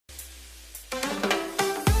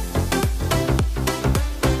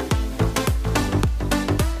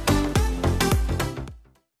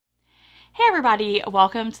everybody,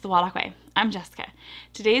 welcome to the 𝐂𝐸 Way. I'm Jessica.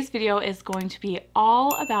 Today's video is going to be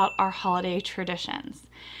all about our holiday traditions.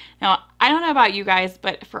 Now, I don't know about you guys,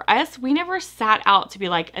 but for us, we never sat out to be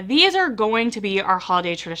like, these are going to be our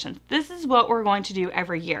holiday traditions. This is what we're going to do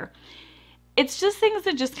every year. It's just things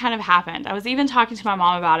that just kind of happened. I was even talking to my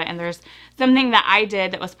mom about it, and there's something that I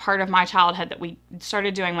did that was part of my childhood that we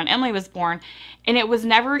started doing when Emily was born, and it was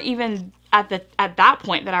never even at that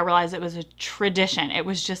point that I realized it was a tradition. It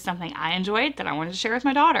was just something I enjoyed that I wanted to share with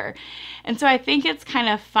my daughter. And so I think it's kind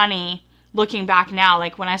of funny looking back now,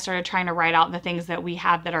 like when I started trying to write out the things that we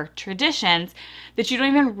have that are traditions, that you don't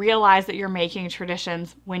even realize that you're making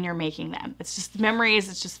traditions when you're making them. It's just memories,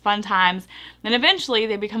 it's just fun times. Then eventually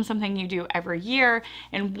they become something you do every year,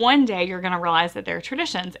 and one day you're gonna realize that they're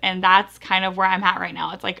traditions. And that's kind of where I'm at right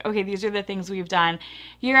now. It's like, okay, these are the things we've done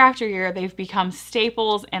year after year. They've become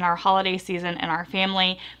staples in our holiday season and our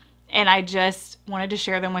family. And I just wanted to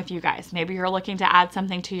share them with you guys. Maybe you're looking to add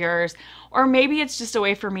something to yours, or maybe it's just a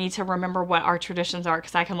way for me to remember what our traditions are,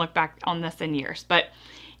 because I can look back on this in years. But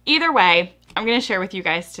either way, I'm going to share with you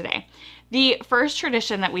guys today. The first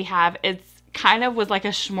tradition that we have, it's kind of was like a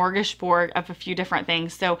smorgasbord of a few different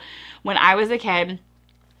things. So when I was a kid,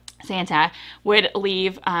 Santa would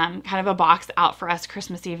leave kind of a box out for us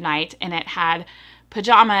Christmas Eve night, and it had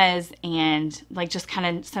pajamas and like just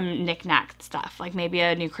kind of some knick-knack stuff, like maybe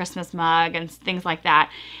a new Christmas mug and things like that.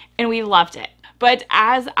 And we loved it. But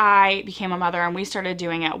as I became a mother and we started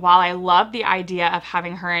doing it, while I loved the idea of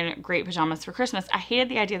having her in great pajamas for Christmas, I hated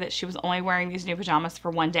the idea that she was only wearing these new pajamas for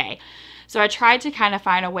one day. So I tried to kind of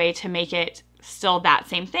find a way to make it still that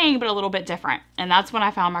same thing, but a little bit different. And that's when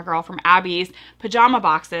I found my girl from Abby's pajama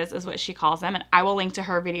boxes, is what she calls them. And I will link to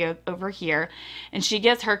her video over here. And she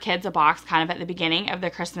gives her kids a box kind of at the beginning of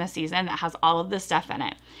the Christmas season that has all of this stuff in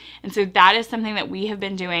it. And so that is something that we have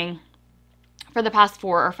been doing for the past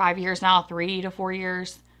 4 or 5 years now, 3 to 4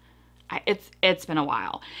 years. It's been a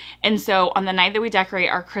while. And so on the night that we decorate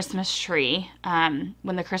our Christmas tree,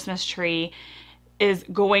 when the Christmas tree is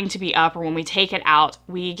going to be up, or when we take it out,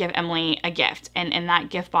 we give Emily a gift. And in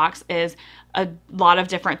that gift box is a lot of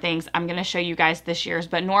different things. I'm going to show you guys this year's,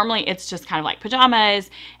 but normally it's just kind of like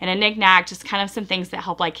pajamas and a knick-knack, just kind of some things that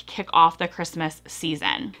help like kick off the Christmas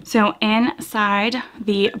season. So inside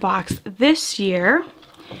the box this year,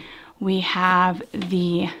 we have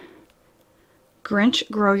the Grinch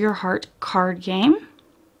Grow Your Heart card game,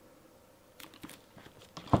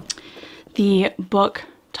 the book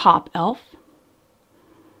Top Elf,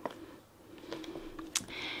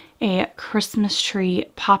 a Christmas tree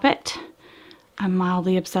poppet. I'm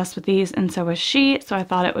mildly obsessed with these, and so is she, so I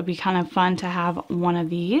thought it would be kind of fun to have one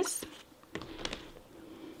of these.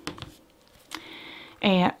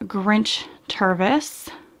 A Grinch Tervis.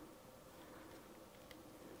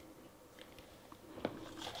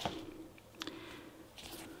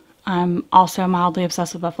 I'm also mildly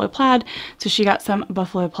obsessed with buffalo plaid, so she got some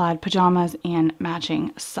buffalo plaid pajamas and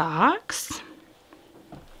matching socks.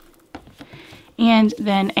 And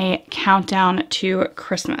then a countdown to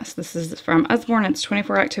Christmas. This is from Usborne. It's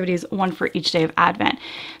 24 activities, one for each day of Advent.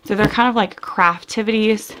 So they're kind of like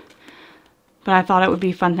craftivities, but I thought it would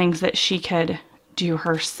be fun things that she could do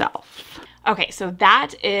herself. Okay, so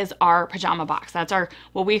that is our pajama box. That's our,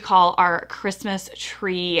 what we call our Christmas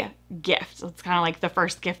tree gift. It's kind of like the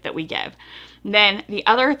first gift that we give. Then the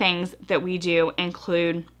other things that we do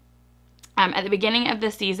include, at the beginning of the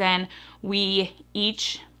season, we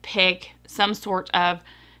each pick some sort of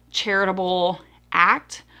charitable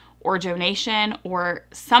act or donation or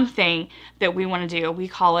something that we want to do. We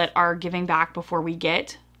call it our giving back before we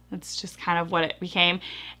get. That's just kind of what it became.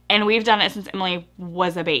 And we've done it since Emily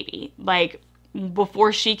was a baby. Like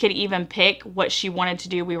before she could even pick what she wanted to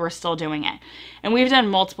do, we were still doing it. And we've done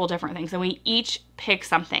multiple different things, and we each pick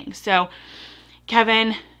something. So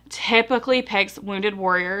Kevin typically picks Wounded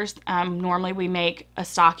Warriors. Normally we make a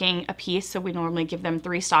stocking a piece, so we normally give them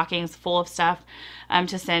 3 stockings full of stuff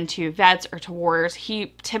to send to vets or to warriors.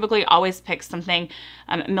 He typically always picks something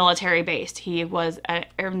military based. He was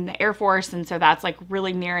in the Air Force, and so that's like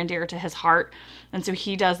really near and dear to his heart, and so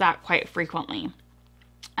he does that quite frequently.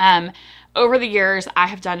 Over the years, I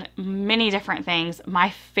have done many different things.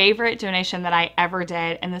 My favorite donation that I ever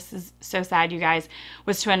did, and this is so sad, you guys,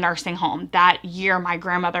 was to a nursing home. That year, my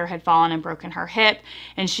grandmother had fallen and broken her hip,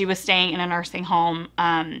 and she was staying in a nursing home,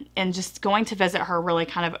 and just going to visit her really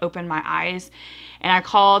kind of opened my eyes. And I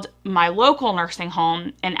called my local nursing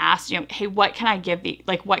home and asked, hey, what can I give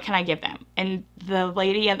what can I give them? And the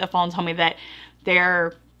lady at the phone told me that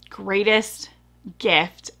their greatest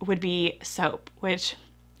gift would be soap, which,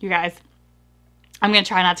 you guys, I'm going to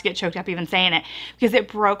try not to get choked up even saying it, because it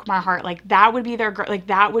broke my heart. Like, that would be like,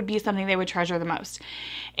 that would be something they would treasure the most.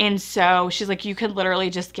 And so she's like, you could literally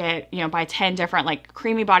just get, buy 10 different like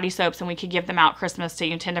creamy body soaps, and we could give them out Christmas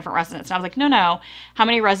to 10 different residents. And I was like, no, how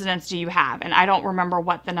many residents do you have? And I don't remember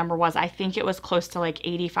what the number was. I think it was close to like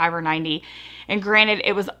 85 or 90. And granted,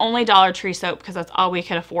 it was only Dollar Tree soap because that's all we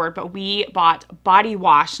could afford, but we bought body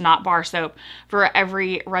wash, not bar soap, for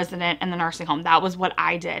every resident in the nursing home. That was what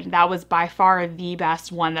I did. That was by far the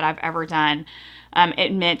best one that I've ever done.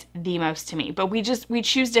 It meant the most to me. But we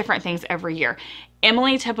choose different things every year.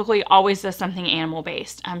 Emily typically always does something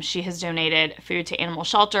animal-based. She has donated food to animal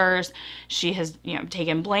shelters. She has,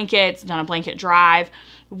 taken blankets, done a blanket drive.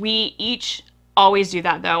 We each always do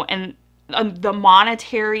that, though. And the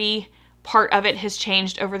monetary part of it has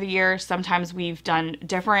changed over the years. Sometimes we've done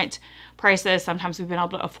different prices. Sometimes we've been able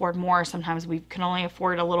to afford more. Sometimes we can only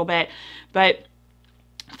afford a little bit. But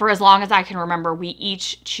for as long as I can remember, we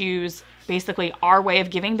each choose basically our way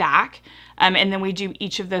of giving back. And then we do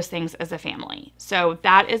each of those things as a family. So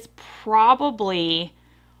that is probably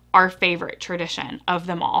our favorite tradition of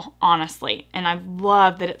them all, honestly. And I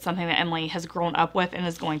love that it's something that Emily has grown up with and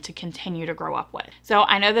is going to continue to grow up with. So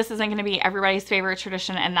I know this isn't going to be everybody's favorite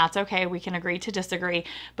tradition, and that's okay. We can agree to disagree.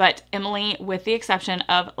 But Emily, with the exception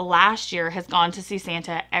of last year, has gone to see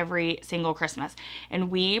Santa every single Christmas.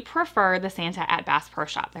 And we prefer the Santa at Bass Pro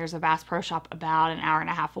Shop. There's a Bass Pro Shop about an hour and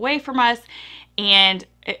a half away from us. And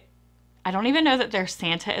I don't even know that their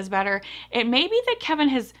Santa is better. It may be that Kevin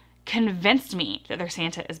has convinced me that their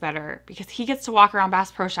Santa is better because he gets to walk around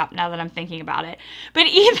Bass Pro Shop now that I'm thinking about it. But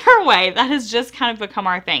either way, that has just kind of become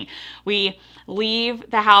our thing. We leave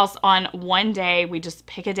the house on one day. We just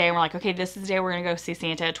pick a day and we're like, okay, this is the day we're going to go see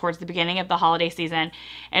Santa towards the beginning of the holiday season.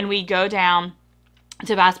 And we go down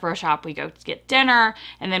to Bass Pro Shop. We go get dinner,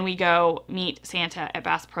 and then we go meet Santa at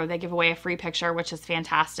Bass Pro. They give away a free picture, which is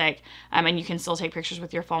fantastic. And you can still take pictures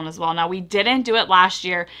with your phone as well. Now, we didn't do it last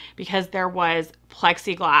year because there was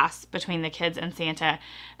plexiglass between the kids and Santa.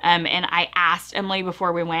 And I asked Emily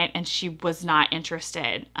before we went, and she was not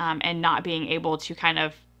interested in not being able to kind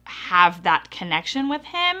of have that connection with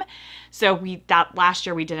him. So that last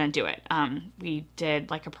year we didn't do it. We did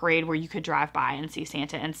like a parade where you could drive by and see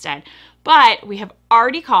Santa instead. But we have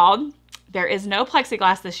already called. There is no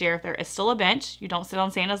plexiglass this year. There is still a bench. You don't sit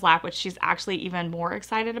on Santa's lap, which she's actually even more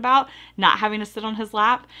excited about, not having to sit on his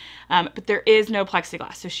lap. But there is no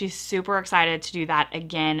plexiglass. So she's super excited to do that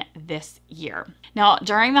again this year. Now,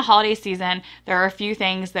 during the holiday season, there are a few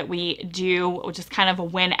things that we do just kind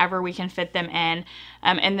of whenever we can fit them in.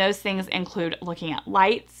 And those things include looking at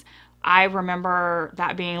lights. I remember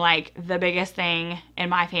that being like the biggest thing in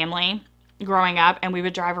my family growing up, and we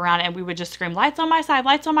would drive around and we would just scream, lights on my side,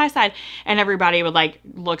 lights on my side. And everybody would like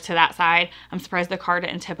look to that side. I'm surprised the car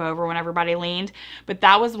didn't tip over when everybody leaned, but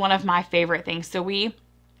that was one of my favorite things. So we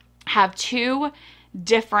have two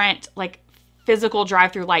different like physical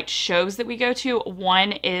drive-through light shows that we go to.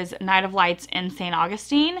 One is Night of Lights in St.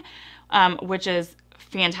 Augustine, which is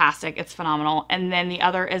fantastic. It's phenomenal. And then the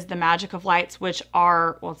other is the Magic of Lights, which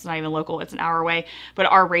are, well, it's not even local, it's an hour away, but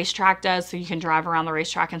our racetrack does, so you can drive around the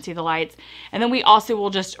racetrack and see the lights. And then we also will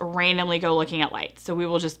just randomly go looking at lights. So we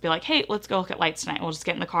will just be like, hey, let's go look at lights tonight. We'll just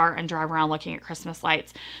get in the car and drive around looking at Christmas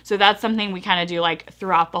lights. So that's something we kind of do like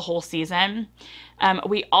throughout the whole season.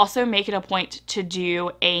 We also make it a point to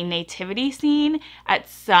do a nativity scene at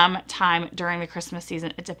some time during the Christmas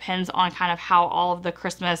season. It depends on kind of how all of the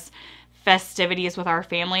Christmas festivities with our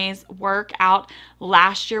families work out.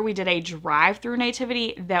 Last year we did a drive-through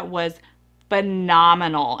nativity that was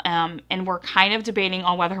phenomenal. And we're kind of debating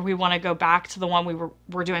on whether we want to go back to the one we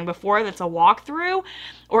were doing before that's a walkthrough,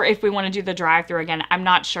 or if we want to do the drive-through again. I'm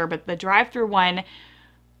not sure, but the drive-through one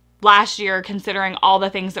last year, considering all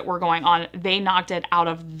the things that were going on, they knocked it out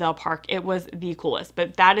of the park. It was the coolest.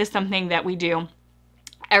 But that is something that we do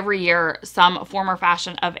every year, some form or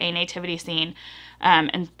fashion of a nativity scene.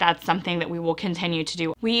 And that's something that we will continue to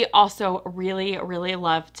do. We also really, really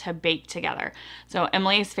love to bake together. So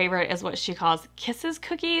Emily's favorite is what she calls Kisses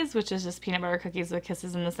cookies, which is just peanut butter cookies with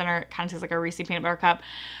kisses in the center. It kind of tastes like a Reese peanut butter cup.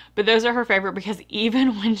 But those are her favorite because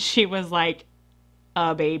even when she was like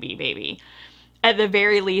a baby, at the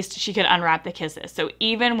very least, she could unwrap the kisses. So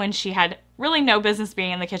even when she had really no business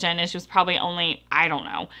being in the kitchen and she was probably only, I don't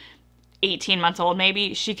know, 18 months old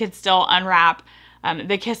maybe, she could still unwrap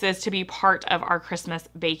the kisses to be part of our Christmas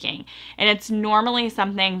baking. And it's normally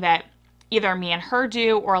something that either me and her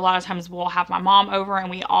do, or a lot of times we'll have my mom over and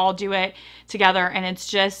we all do it together. And it's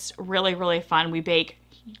just really, really fun. We bake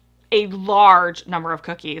a large number of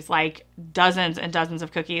cookies, like dozens and dozens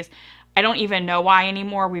of cookies. I don't even know why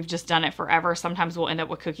anymore. We've just done it forever. Sometimes we'll end up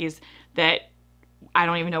with cookies that I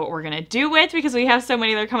don't even know what we're going to do with because we have so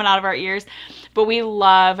many that are coming out of our ears. But we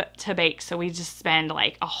love to bake. So we just spend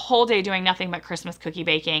like a whole day doing nothing but Christmas cookie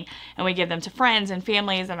baking. And we give them to friends and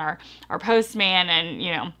families and our postman and,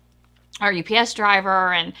 you know, our UPS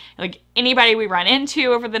driver and like anybody we run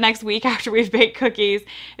into over the next week after we've baked cookies.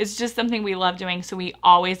 It's just something we love doing, so we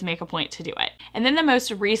always make a point to do it. And then the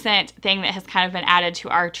most recent thing that has kind of been added to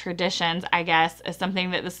our traditions, I guess, is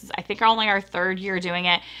something that this is, I think, only our 3rd year doing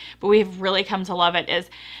it, but we've really come to love it, is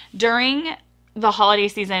during the holiday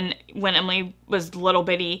season, when Emily was little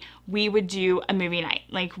bitty, we would do a movie night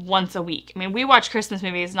like once a week. I mean, we watch Christmas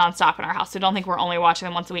movies nonstop in our house, so don't think we're only watching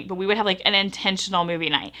them once a week, but we would have like an intentional movie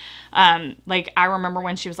night. Like I remember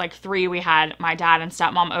when she was like 3, we had my dad and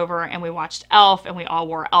stepmom over and we watched Elf, and we all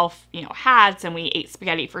wore Elf, you know, hats, and we ate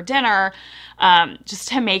spaghetti for dinner, just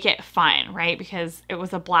to make it fun, right? Because it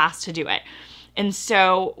was a blast to do it. And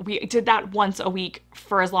so we did that once a week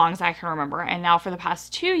for as long as I can remember. And now for the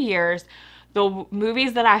past 2 years, the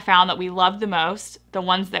movies that I found that we loved the most, the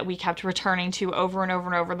ones that we kept returning to over and over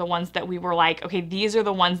and over, the ones that we were like, okay, these are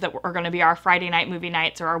the ones that are going to be our Friday night movie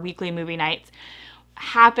nights or our weekly movie nights,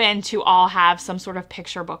 happen to all have some sort of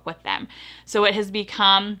picture book with them. So it has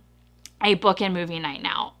become a book and movie night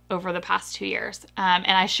now over the past 2 years. And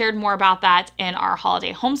I shared more about that in our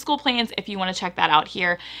holiday homeschool plans if you want to check that out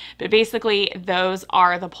here. But basically, those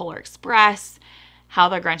are the Polar Express, How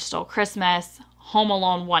the Grinch Stole Christmas, Home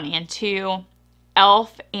Alone 1 and 2,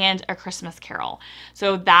 Elf, and A Christmas Carol.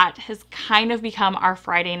 So that has kind of become our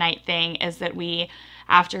Friday night thing, is that we,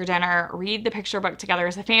 after dinner, read the picture book together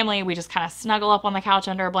as a family. We just kind of snuggle up on the couch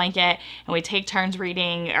under a blanket and we take turns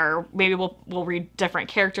reading, or maybe we'll read different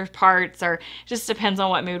character parts, or it just depends on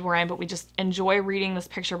what mood we're in, but we just enjoy reading this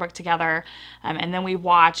picture book together. And then we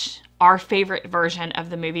watch our favorite version of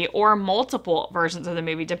the movie or multiple versions of the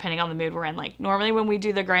movie depending on the mood we're in. Like normally when we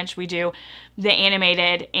do the Grinch, we do the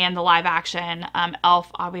animated and the live action. Elf,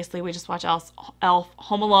 obviously we just watch Elf.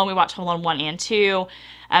 Home Alone, we watch Home Alone 1 and 2.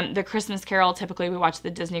 The Christmas Carol, typically we watch the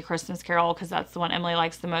Disney Christmas Carol because that's the one Emily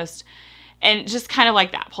likes the most. And just kind of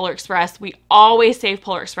like that, Polar Express, we always save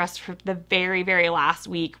Polar Express for the very, very last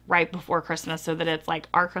week right before Christmas so that it's like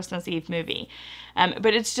our Christmas Eve movie.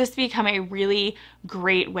 But it's just become a really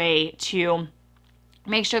great way to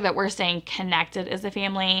make sure that we're staying connected as a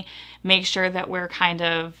family, make sure that we're kind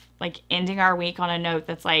of like ending our week on a note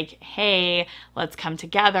that's like, hey, let's come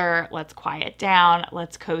together, let's quiet down,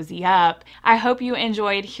 let's cozy up. I hope you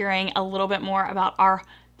enjoyed hearing a little bit more about our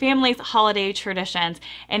family's holiday traditions,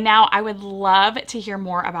 and now I would love to hear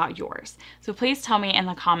more about yours. So please tell me in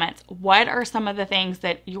the comments, what are some of the things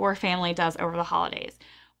that your family does over the holidays?